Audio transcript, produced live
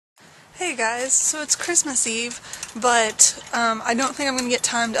Hey guys, so it's Christmas Eve, but I don't think I'm going to get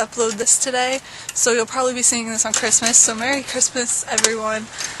time to upload this today, so you'll probably be seeing this on Christmas, so Merry Christmas everyone.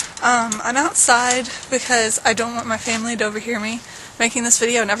 I'm outside because I don't want my family to overhear me making this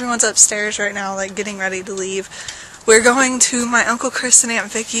video, and everyone's upstairs right now, like, getting ready to leave. We're going to my Uncle Chris and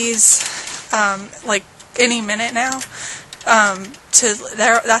Aunt Vicky's, like, any minute now.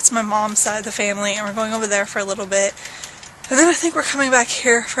 That's my mom's side of the family, and we're going over there for a little bit. And then I think we're coming back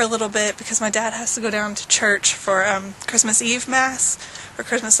here for a little bit because my dad has to go down to church for Christmas Eve Mass, or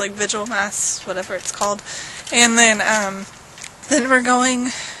Christmas Vigil Mass, whatever it's called. And then we're going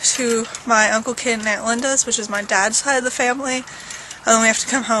to my Uncle Ken and Aunt Linda's, which is my dad's side of the family. And then we have to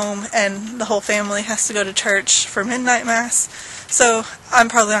come home, and the whole family has to go to church for midnight Mass. So I'm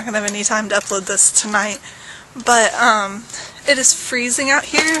probably not going to have any time to upload this tonight. But it is freezing out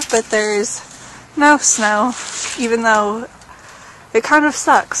here, but there's no snow, even though it kind of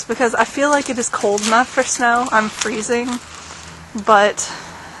sucks because I feel like it is cold enough for snow. I'm freezing, but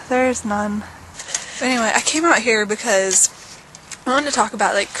there's none. Anyway, I came out here because I wanted to talk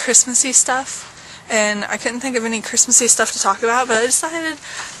about like Christmassy stuff, and I couldn't think of any Christmassy stuff to talk about, but I decided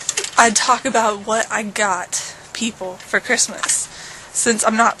I'd talk about what I got people for Christmas. Since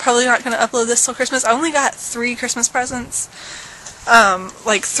I'm probably not going to upload this till Christmas, I only got 3 Christmas presents,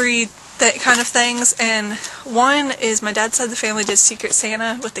 like 3 kind of things, and one is my dad's side of the family did Secret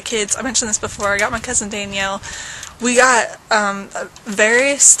Santa with the kids. I mentioned this before. I got my cousin Danielle. We got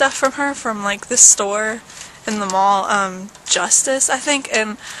various stuff from her from like this store in the mall, Justice, I think,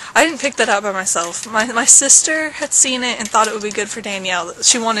 and I didn't pick that up by myself. My sister had seen it and thought it would be good for Danielle.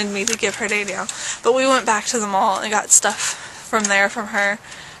 She wanted me to give her Danielle, but we went back to the mall and got stuff from there from her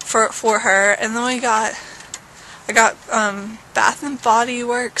for her, and then I got Bath and Body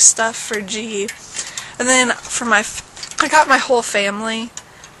Works stuff for G, and then for I got my whole family,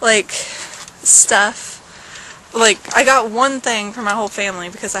 like, stuff. Like, I got one thing for my whole family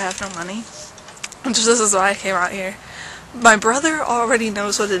because I have no money, which this is why I came out here. My brother already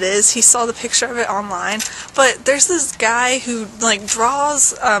knows what it is. He saw the picture of it online, but there's this guy who, like,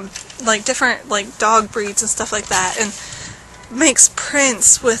 draws, like, different, like, dog breeds and stuff like that, and makes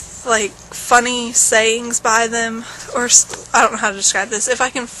prints with like funny sayings by them, or I don't know how to describe this. If I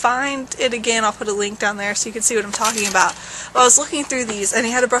can find it again, I'll put a link down there so you can see what I'm talking about. Well, I was looking through these, and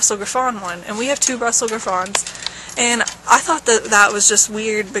he had a Brussels Griffon one, and we have 2 Brussels Griffons, and I thought that was just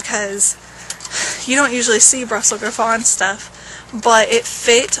weird because you don't usually see Brussels Griffon stuff, but it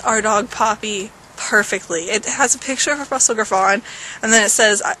fit our dog Poppy perfectly. It has a picture of a Brussels Griffon, and then it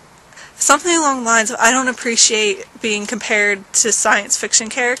says something along the lines of, I don't appreciate being compared to science fiction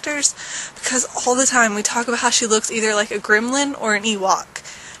characters, because all the time we talk about how she looks either like a gremlin or an Ewok.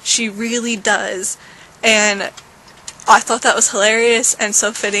 She really does, and I thought that was hilarious and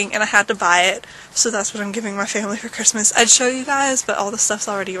so fitting, and I had to buy it, so that's what I'm giving my family for Christmas. I'd show you guys, but all the stuff's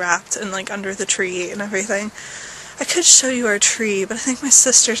already wrapped and like under the tree and everything. I could show you our tree, but I think my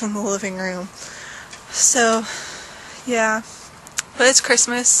sister's in the living room. So, yeah. But it's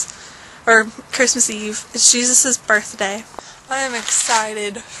Christmas. Or Christmas Eve. It's Jesus' birthday. I am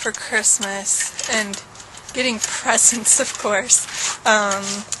excited for Christmas and getting presents, of course.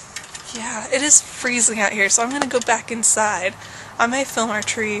 Yeah, it is freezing out here, so I'm going to go back inside. I may film our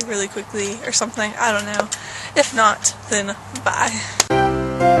tree really quickly or something. I don't know. If not, then bye. I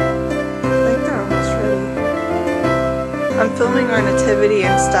think they're almost ready. I'm filming our nativity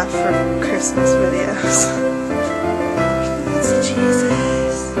and stuff for Christmas videos. It's Jesus.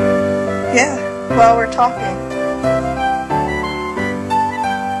 Yeah, while we're talking.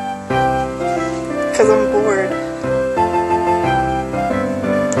 Because I'm bored.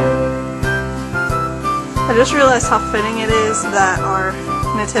 I just realized how fitting it is that our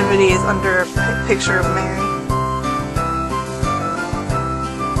nativity is under a picture of Mary.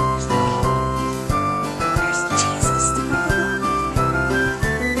 There's Jesus.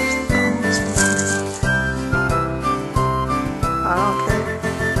 I don't care.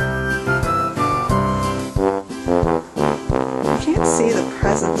 See the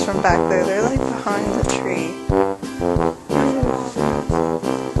presents from back there. They're like behind the tree.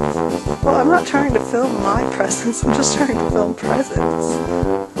 Well, I'm not trying to film my presents. I'm just trying to film presents.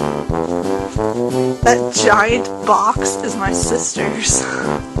 That giant box is my sister's.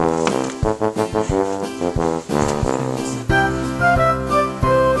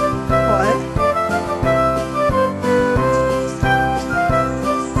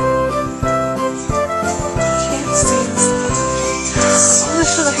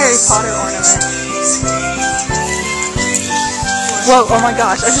 Harry Potter ornament. Whoa, oh my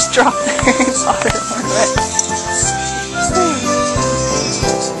gosh, I just dropped the Harry Potter ornament.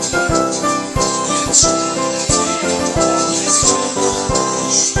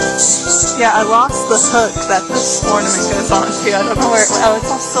 Yeah, I lost the hook that this ornament goes on to. I don't know where it went. Oh, it's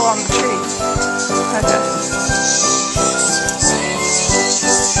all still on the tree. Okay.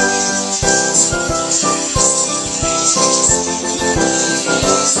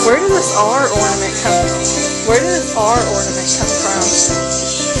 Where did this R ornament come from? Where did this R ornament come from?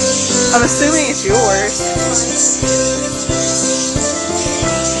 I'm assuming it's yours.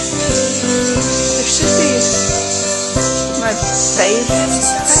 There should be my baby.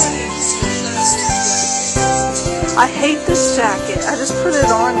 I hate this jacket. I just put it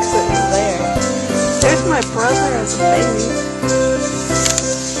on because it was there. There's my brother as a baby.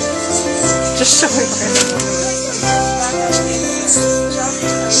 Just show me where it is.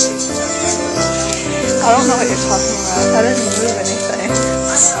 I don't know what you're talking about. I didn't move anything.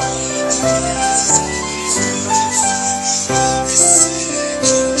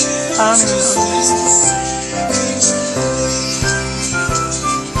 I don't even know what it is.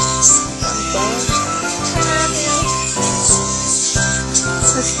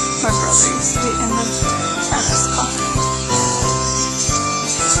 My brother used to be in the tennis car.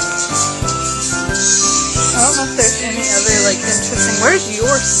 I don't know if there's any other like interesting. Where's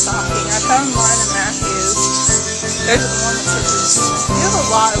your stocking? I found mine in Matthew's. There's the one that says you have a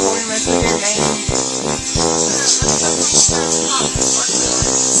lot of ornaments with your name.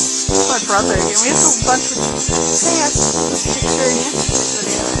 My brother again. We have a bunch of. Say I took this picture in yesterday's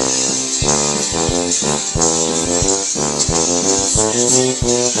video.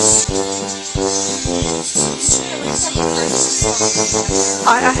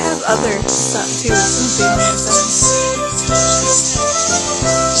 I have other stuff too, some family things.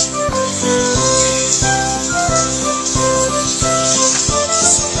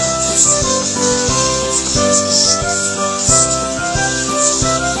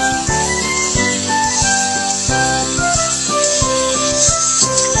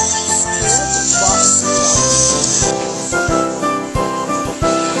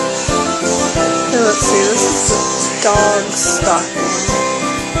 Let's see, this is the dog stocking.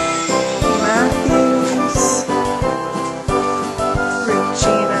 Matthew's,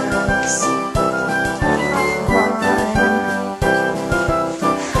 Regina's, mine,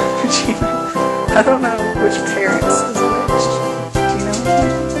 Regina. I don't know which parents is which. Do you know which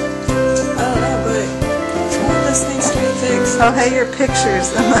one? I don't know, but this needs to be fixed. Oh, hey, your picture's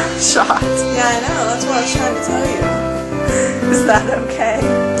in the shot. Yeah, I know. That's what I was trying to tell you. Is that okay?